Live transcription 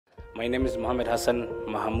My name is Mohammed Hassan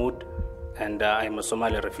Mohamud, and I am a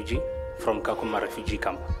Somalian refugee from Kakuma refugee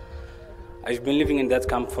camp. I've been living in that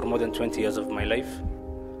camp for more than 20 years of my life.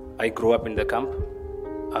 I grew up in the camp.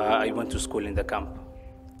 I went to school in the camp.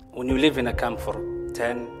 When you live in a camp for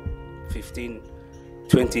 10, 15,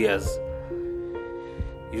 20 years,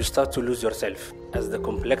 you start to lose yourself as the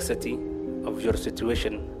complexity of your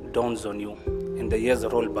situation dawns on you. And the years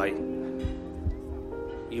roll by.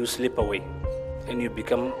 You slip away and you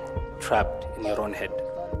become trapped in your own head.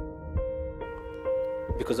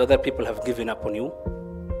 Because other people have given up on you,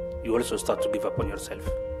 you also start to give up on yourself.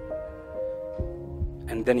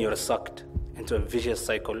 And then you're sucked into a vicious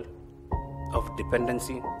cycle of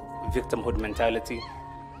dependency, victimhood mentality,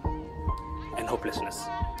 and hopelessness.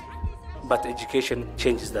 But education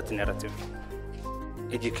changes that narrative.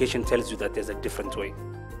 Education tells you that there's a different way.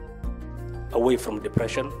 Away from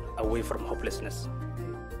depression, away from hopelessness.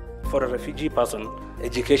 For a refugee person,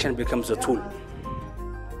 education becomes a tool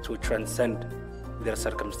to transcend their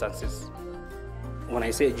circumstances. When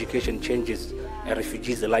I say education changes a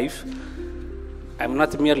refugee's life, I'm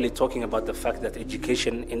not merely talking about the fact that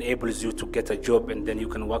education enables you to get a job and then you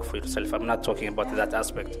can work for yourself. I'm not talking about that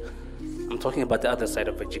aspect. I'm talking about the other side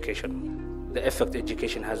of education. The effect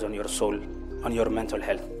education has on your soul, on your mental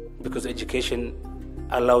health. Because education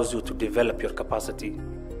allows you to develop your capacity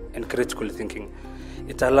and critical thinking.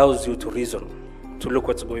 It allows you to reason, to look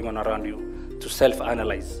what's going on around you, to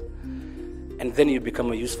self-analyze. And then you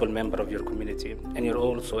become a useful member of your community. And you're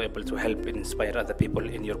also able to help and inspire other people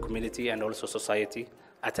in your community and also society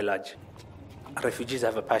at large. Refugees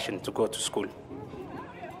have a passion to go to school.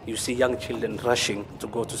 You see young children rushing to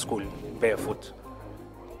go to school barefoot.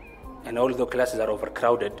 And although classes are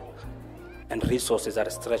overcrowded and resources are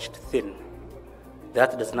stretched thin,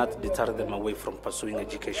 that does not deter them away from pursuing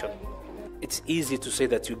education. It's easy to say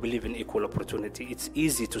that you believe in equal opportunity. It's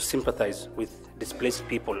easy to sympathize with displaced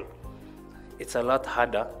people. It's a lot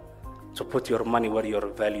harder to put your money where your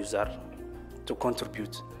values are, to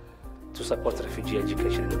contribute to support refugee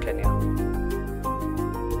education in Kenya.